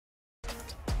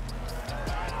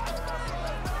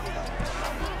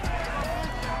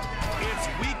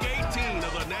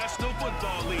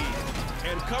touchdown lead.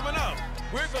 And coming up,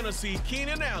 we're going to see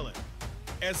Keenan Allen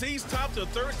as he's topped the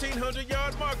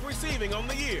 1,300-yard mark receiving on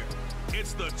the year.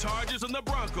 It's the Chargers and the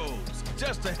Broncos,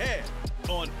 just ahead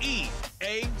on EA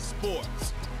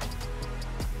Sports.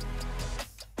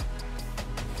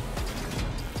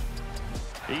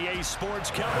 EA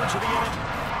Sports coverage of the end.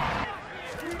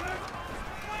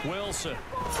 Wilson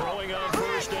throwing on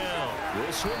first down.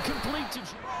 This one complete to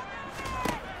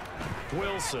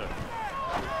Wilson.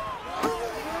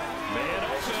 Man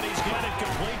open, he's got it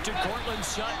complete to Cortland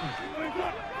Sutton.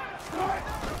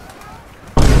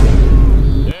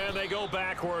 And they go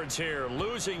backwards here,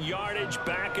 losing yardage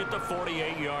back at the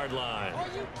 48-yard line.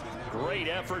 Great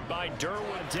effort by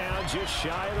Derwin, down just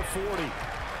shy of the 40.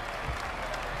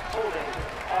 Holding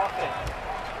offense.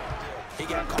 He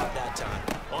got caught that time.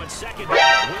 On second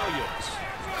down, Williams.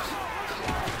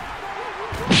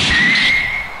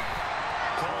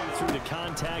 Calling through the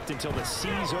contact until the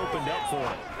C's opened up for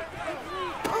him.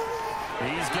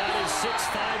 He's got his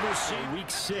 6'5" receiver week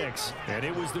 6, and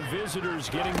it was the visitors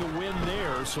getting the win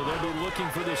there, so they'll be looking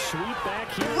for the sweep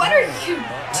back here. What are you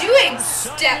doing,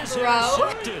 step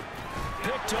bro?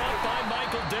 Picked off by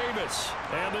Michael Davis,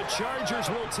 and the Chargers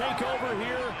will take over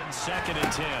here. 2nd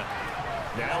and 10.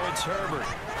 Now it's Herby.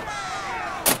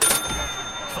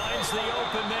 Finds the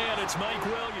open man. It's Mike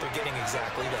Williams. They're getting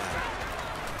exactly that.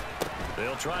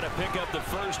 They'll try to pick up the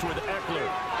first with Eckler.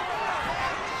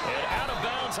 And out of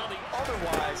bounds on the...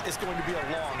 Otherwise, it's going to be a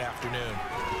long afternoon.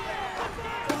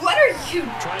 What are you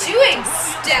doing,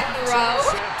 step bro?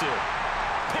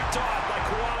 Picked off by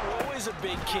Kawhi. Always a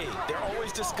big key. They're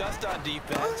always discussed on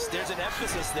defense. There's an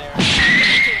emphasis there.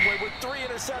 They came away with 3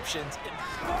 interceptions.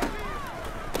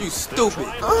 You stupid.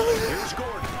 Here's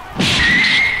Gordon.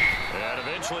 And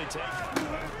eventually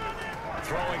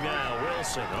throwing now.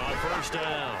 Wilson on first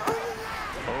down.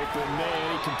 Open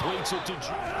man. He completes it to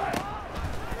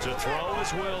throw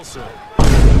is Wilson.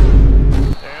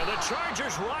 And the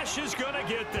Chargers rush is going to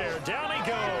get there. Down he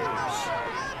goes.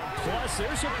 Plus,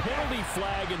 there's a penalty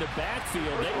flag in the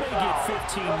backfield. They may get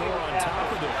 15 more on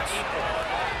top of this.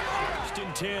 1st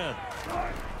and 10.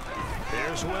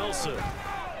 Here's Wilson.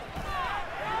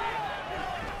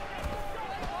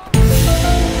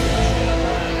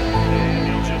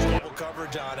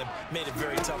 Coverage on him made it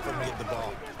very tough for him to get the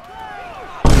ball.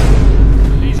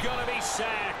 He's going to be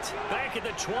sacked back at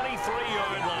the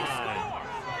 23-yard line.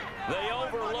 They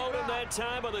overload him that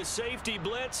time with a safety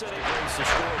blitz, and he brings the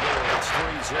score there. It's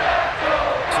 3-0.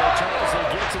 So Charles, they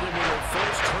get to them with their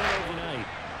first turnover tonight.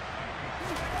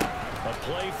 A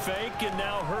play fake, and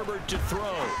now Herbert to throw.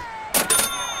 Oh,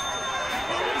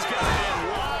 he's got a man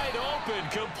wide open,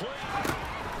 complete.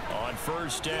 On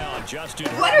first down,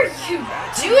 Justin. What are you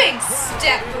doing,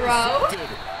 step bro?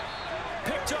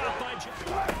 Picked off by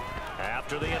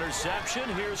after the interception.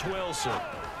 Here's Wilson.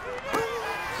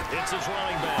 It's his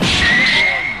running back.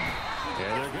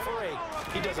 And they're good.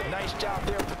 He does a nice job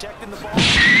there protecting the ball,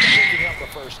 picking up a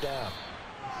first down.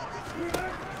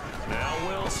 Now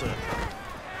Wilson.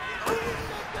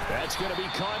 That's going to be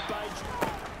caught by.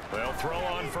 They'll throw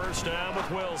on first down with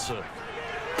Wilson.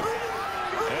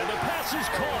 And the pass is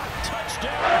caught.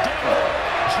 Touchdown, Denver.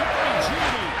 Jerry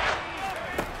Jeudy.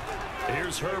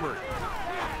 Here's Herbert.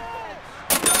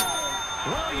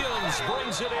 Williams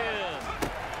brings it in.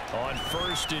 On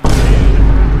 1st and 10.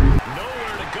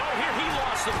 Nowhere to go here. He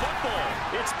lost the football.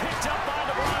 It's picked up by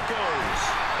the Broncos.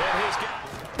 And his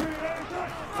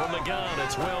from the gun,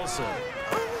 it's Wilson.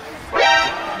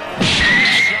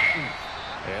 Sutton.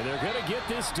 And they're going to get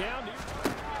this down.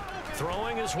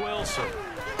 Throwing is Wilson.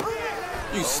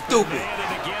 You stupid.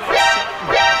 And again,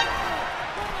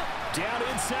 down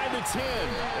inside the 10.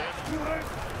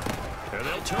 And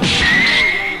they'll turn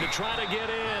it to try to get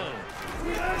in.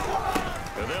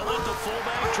 And they'll let the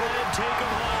fullback try and take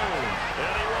him home.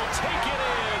 And he will take it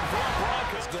in for the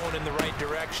Broncos. Going in the right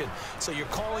direction. So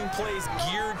you're calling plays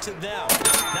geared to them.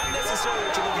 Not necessarily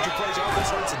what you look at your plays. All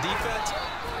this hurts the defense.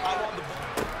 I want the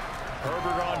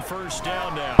Herbert on first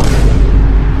down now.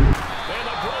 And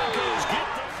the Broncos get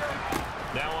there.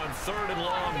 Now on 3rd and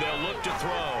long, they'll look to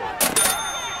throw.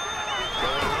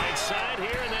 Going right side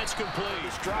here, and that's complete.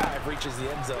 This drive reaches the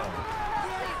end zone.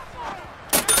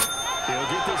 He'll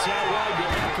get this out wide to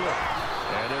Eckler.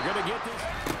 And they're going to get this.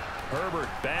 Herbert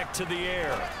back to the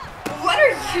air. What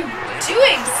are you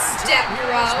doing, step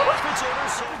bro? It's over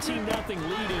 17-0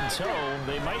 lead in tow.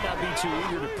 They might not be too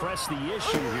eager to press the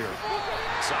issue here.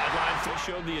 Sideline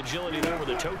showed the agility there with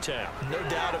a toe tap. No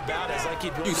doubt about it. It's like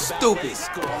he'd You stupid.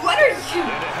 What are you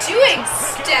doing,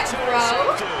 step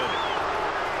bro?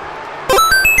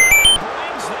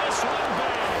 Brings this one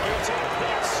back. It's a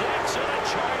pick 6 and a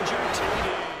Charger TD.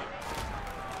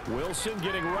 Wilson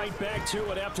getting right back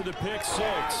to it after the pick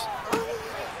six.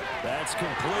 That's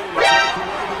complete.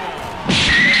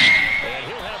 And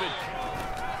he'll have it.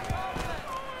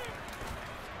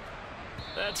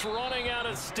 That's running out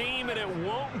of steam, and it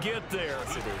won't get there.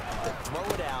 To throw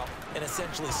it out and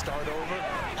essentially start over,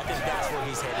 I think that's where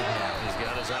he's headed now. He's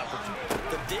got his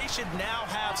opportunity. They should now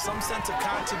have some sense of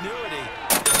continuity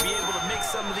to be able to make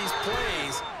some of these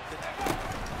plays.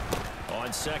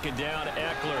 On second down,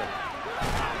 Eckler.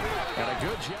 Got a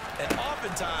good job. And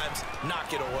oftentimes,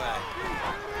 knock it away.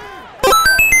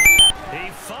 He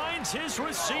finds his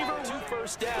receiver. 2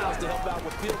 first downs to help out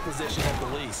with field position at the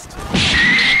least.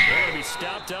 They're going to be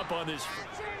stopped up on this.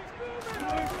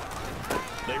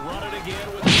 They run it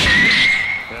again with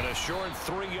and a short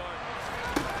 3-yard.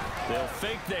 They'll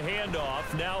fake the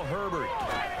handoff. Now Herby.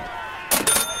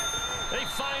 He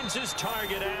finds his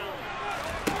target out.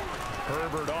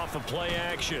 Herbert off of play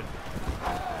action.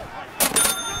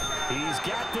 He's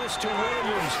got this to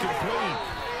Williams, complete.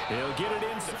 He'll get it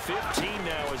in to 15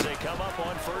 now as they come up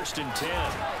on 1st and 10.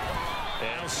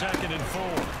 Now 2nd and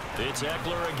 4. It's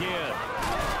Eckler again.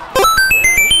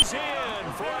 And he's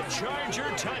in for a Charger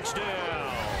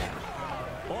touchdown.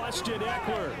 Austin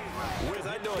Eckler.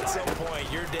 I know at some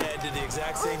point your dad did the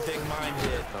exact same thing mine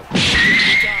did.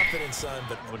 Be confident, son,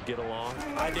 but would get along.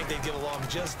 I think they'd get along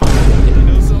just fine. You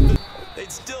know something?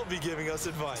 They'd still be giving us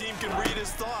advice. The team can read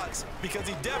his thoughts because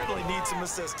he definitely needs some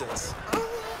assistance. And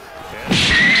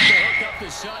hook up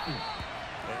to Sutton.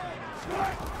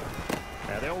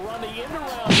 And they'll run the end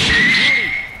around here.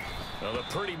 Judy. Well, a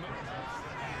pretty move.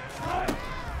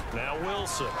 Now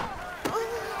Wilson.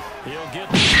 He'll get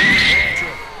this one,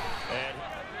 Patrick. And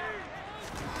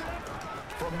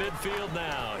from midfield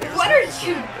now. What are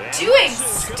you doing,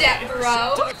 step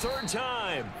bro? To the 3rd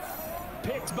time.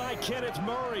 Picked by Kenneth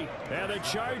Murray. And the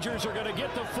Chargers are going to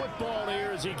get the football here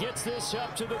as he gets this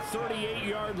up to the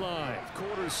 38-yard line.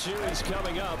 Quarter series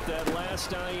coming up. That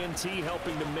last INT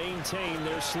helping to maintain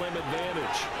their slim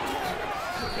advantage.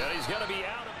 And he's going to be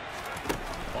out.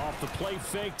 Off the play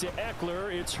fake to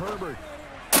Eckler, it's Herbert.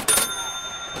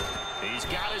 He's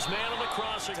got his man on the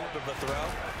crossing. Type of a throw.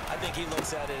 I think he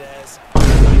looks at it as, I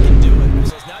can do it.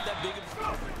 So it's not that big of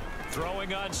a...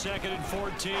 Throwing on 2nd and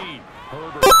 14.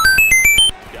 Herbert.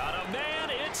 Got a man,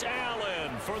 it's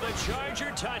Allen for the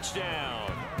Charger touchdown.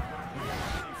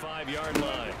 5-yard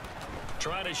line.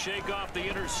 Trying to shake off the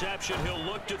interception. He'll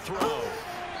look to throw.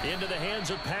 Into the hands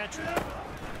of Patrick.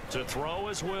 To throw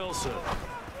is Wilson.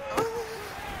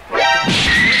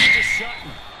 To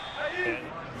Sutton. And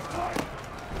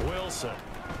Wilson.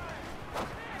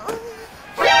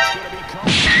 It's going to be caught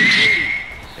by Judy.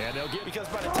 And they'll get, because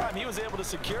by the time he was able to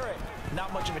secure it,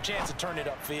 not much of a chance to turn it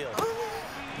upfield.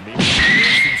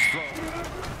 Wilson's throw.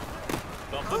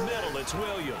 Up the middle, it's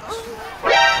Williams.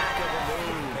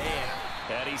 Man.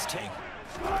 And he's taken.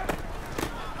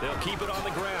 They'll keep it on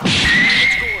the ground.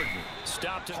 It's Gordon.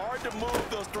 Stopped it. Hard to move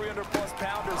those 300-plus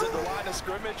pounders at the line of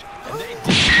scrimmage, and they did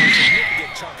a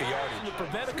significant chunk of yardage to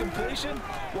prevent a completion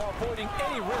while avoiding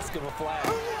any risk of a flag.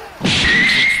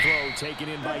 Wilson's throw taken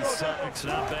in by Sutton. It's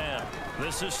not bad.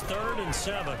 This is 3rd and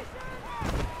 7.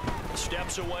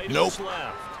 Steps away to his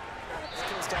left.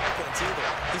 Skills to offense either.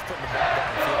 He's putting the ball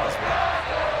down the field as well.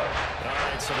 All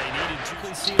right, so they needed to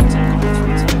see him take all 3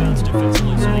 timeouts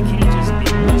defensively, so they can't just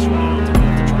beat this one out. They're going to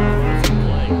have to try to run a few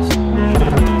plays. Once more,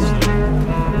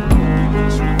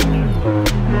 here's Eckler.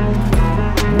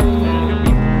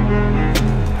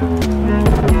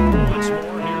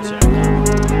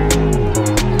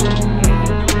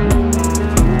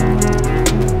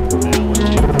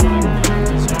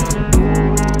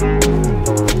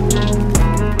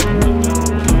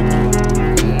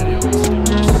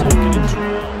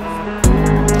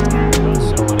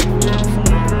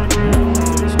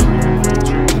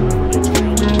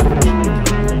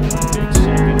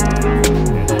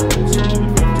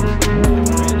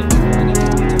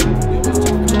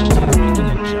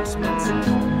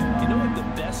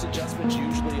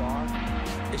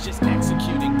 It's just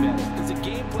executing better. Because the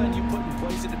game plan you put in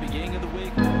place at the beginning of the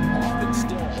week often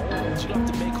still holds. You don't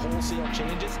have to make wholesale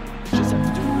changes.